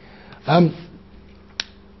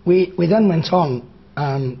We then went on,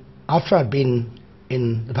 after I'd been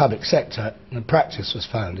in the public sector and the practice was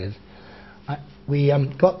founded, we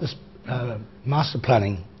got this master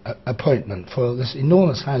planning appointment for this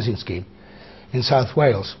enormous housing scheme in South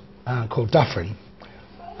Wales called Dyffryn,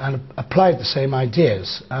 and applied the same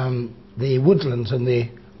ideas. The woodland and the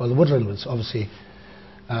woodland was obviously,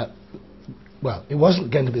 it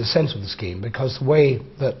wasn't going to be the centre of the scheme, because the way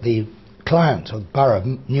that the client, or the borough of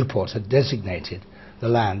Newport, had designated the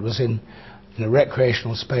land was in a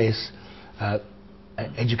recreational space,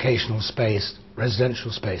 educational space,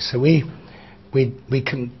 residential space. So it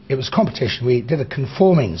was competition. We did a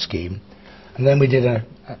conforming scheme, and then we did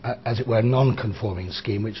as it were, non-conforming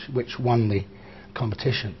scheme, which won the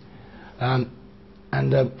competition. The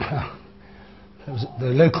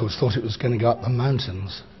locals thought it was going to go up the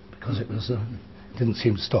mountains, because it was didn't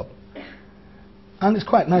seem to stop. And it's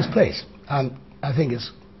quite a nice place. I think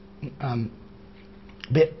it's a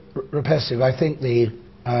bit repetitive. I think the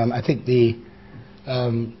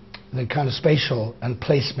kind of spatial and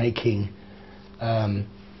place-making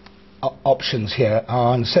options here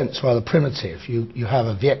are, in a sense, rather primitive. You have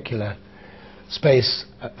a vehicular space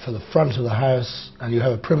for the front of the house, and you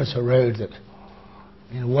have a perimeter road that,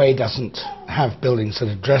 in a way, doesn't have buildings that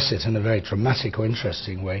address it in a very dramatic or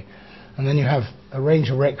interesting way. And then you have a range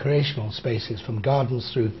of recreational spaces, from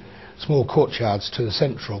gardens through small courtyards to the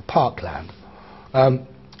central parkland,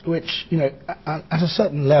 which, at a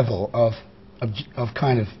certain level of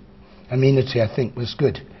kind of amenity, I think was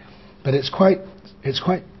good. But it's quite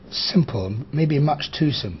simple, maybe much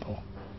too simple.